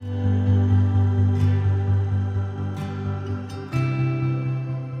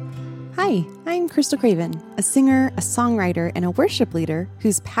I'm Crystal Craven, a singer, a songwriter, and a worship leader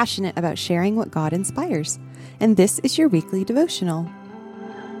who's passionate about sharing what God inspires. And this is your weekly devotional.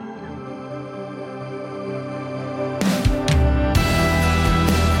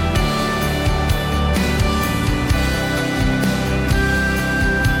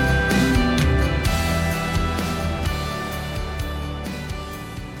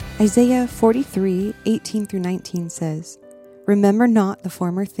 Isaiah 43:18-19 says, "Remember not the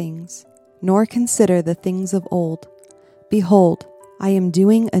former things, nor consider the things of old. Behold, I am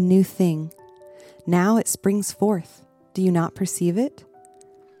doing a new thing. Now it springs forth. Do you not perceive it?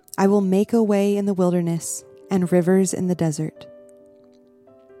 I will make a way in the wilderness and rivers in the desert."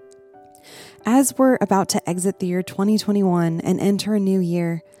 As we're about to exit the year 2021 and enter a new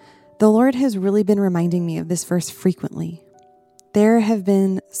year, the Lord has really been reminding me of this verse frequently. There have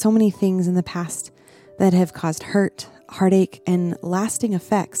been so many things in the past that have caused hurt, heartache, and lasting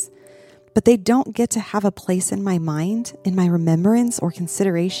effects, but they don't get to have a place in my mind, in my remembrance or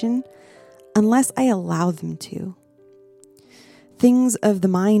consideration, unless I allow them to. Things of the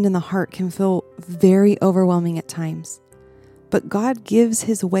mind and the heart can feel very overwhelming at times, but God gives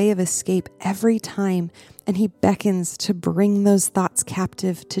His way of escape every time, and He beckons to bring those thoughts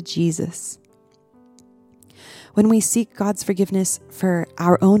captive to Jesus. When we seek God's forgiveness for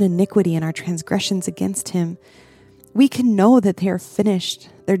our own iniquity and our transgressions against Him, we can know that they are finished,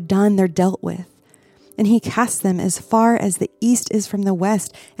 they're done, they're dealt with. And He casts them as far as the east is from the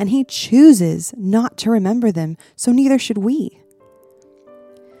west, and He chooses not to remember them, so neither should we.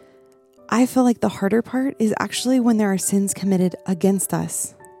 I feel like the harder part is actually when there are sins committed against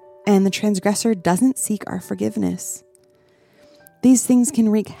us, and the transgressor doesn't seek our forgiveness. These things can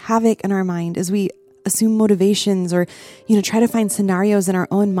wreak havoc in our mind as we assume motivations or, try to find scenarios in our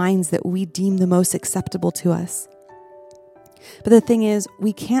own minds that we deem the most acceptable to us. But the thing is,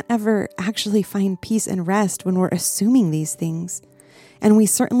 we can't ever actually find peace and rest when we're assuming these things. And we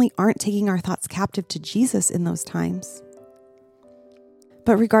certainly aren't taking our thoughts captive to Jesus in those times.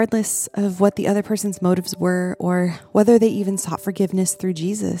 But regardless of what the other person's motives were or whether they even sought forgiveness through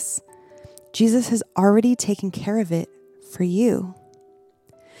Jesus, Jesus has already taken care of it for you.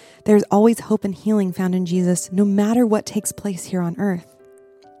 There's always hope and healing found in Jesus, no matter what takes place here on earth.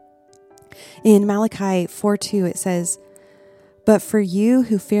 In Malachi 4:2, it says, "But for you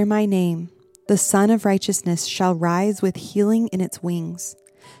who fear my name, the Son of Righteousness shall rise with healing in its wings.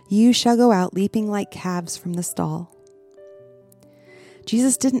 You shall go out leaping like calves from the stall."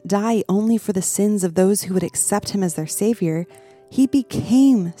 Jesus didn't die only for the sins of those who would accept Him as their Savior. He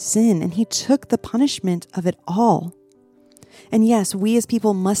became sin, and He took the punishment of it all. And yes, we as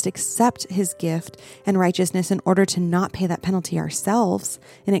people must accept His gift and righteousness in order to not pay that penalty ourselves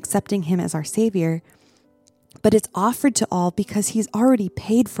in accepting Him as our Savior. But it's offered to all because He's already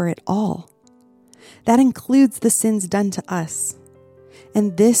paid for it all. That includes the sins done to us.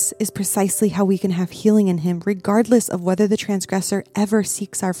 And this is precisely how we can have healing in Him, regardless of whether the transgressor ever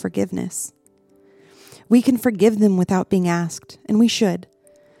seeks our forgiveness. We can forgive them without being asked, and we should.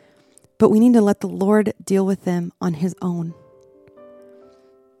 But we need to let the Lord deal with them on His own.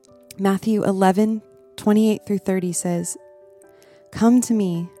 Matthew 11:28-30 says, "Come to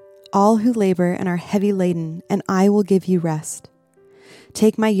me, all who labor and are heavy laden, and I will give you rest.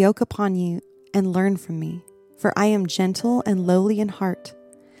 Take my yoke upon you and learn from me, for I am gentle and lowly in heart,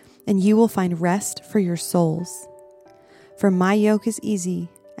 and you will find rest for your souls. For my yoke is easy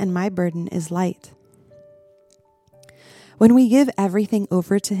and my burden is light." When we give everything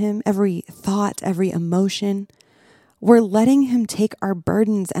over to Him, every thought, every emotion, we're letting Him take our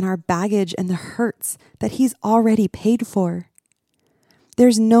burdens and our baggage and the hurts that He's already paid for.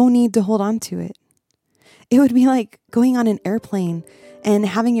 There's no need to hold on to it. It would be like going on an airplane and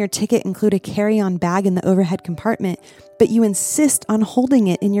having your ticket include a carry-on bag in the overhead compartment, but you insist on holding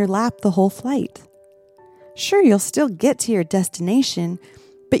it in your lap the whole flight. Sure, you'll still get to your destination,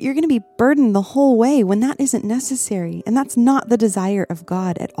 but you're going to be burdened the whole way when that isn't necessary, and that's not the desire of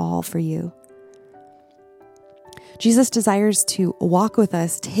God at all for you. Jesus desires to walk with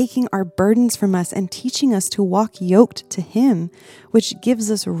us, taking our burdens from us and teaching us to walk yoked to Him, which gives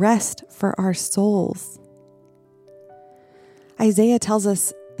us rest for our souls. Isaiah tells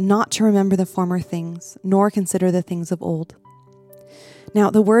us not to remember the former things, nor consider the things of old. Now,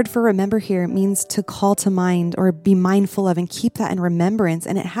 the word for remember here means to call to mind or be mindful of and keep that in remembrance,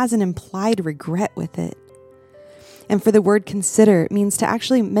 and it has an implied regret with it. And for the word consider, it means to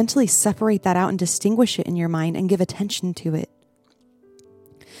actually mentally separate that out and distinguish it in your mind and give attention to it.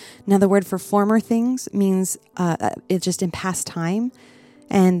 Now, the word for former things means it's just in past time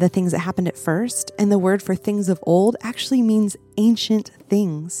and the things that happened at first. And the word for things of old actually means ancient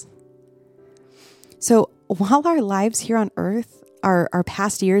things. So while our lives here on earth, our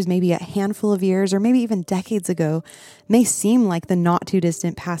past years, maybe a handful of years or maybe even decades ago, may seem like the not too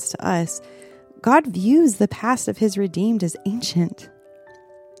distant past to us, God views the past of his redeemed as ancient.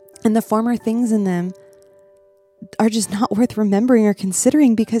 And the former things in them are just not worth remembering or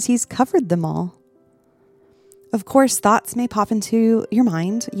considering because he's covered them all. Of course, thoughts may pop into your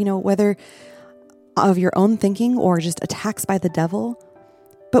mind, whether of your own thinking or just attacks by the devil,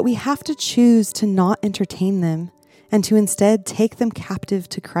 but we have to choose to not entertain them and to instead take them captive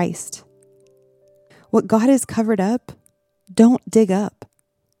to Christ. What God has covered up, don't dig up.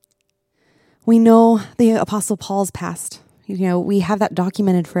 We know the Apostle Paul's past. We have that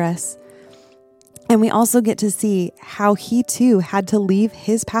documented for us. And we also get to see how he too had to leave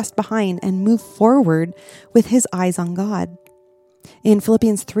his past behind and move forward with his eyes on God. In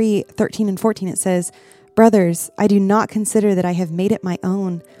Philippians 3:13 and 14, it says, "Brothers, I do not consider that I have made it my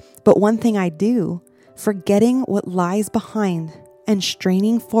own, but one thing I do, forgetting what lies behind and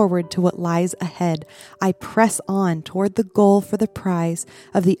straining forward to what lies ahead, I press on toward the goal for the prize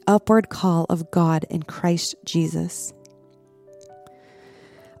of the upward call of God in Christ Jesus."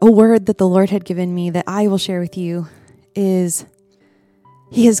 A word that the Lord had given me that I will share with you is,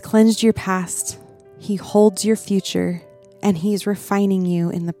 He has cleansed your past, He holds your future, and He is refining you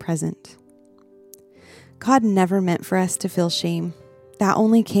in the present. God never meant for us to feel shame. That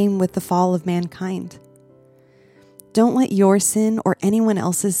only came with the fall of mankind. Don't let your sin or anyone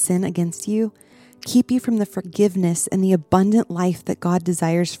else's sin against you keep you from the forgiveness and the abundant life that God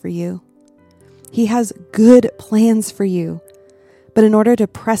desires for you. He has good plans for you. But in order to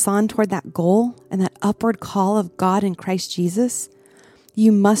press on toward that goal and that upward call of God in Christ Jesus,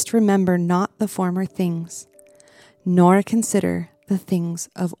 you must remember not the former things, nor consider the things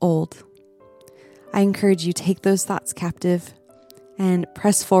of old. I encourage you, take those thoughts captive and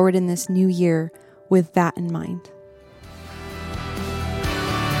press forward in this new year with that in mind.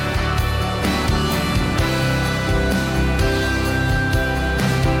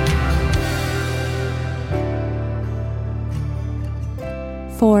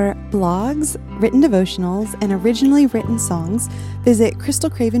 For blogs, written devotionals, and originally written songs, visit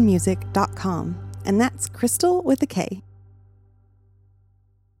crystalcravenmusic.com. And that's Crystal with a K.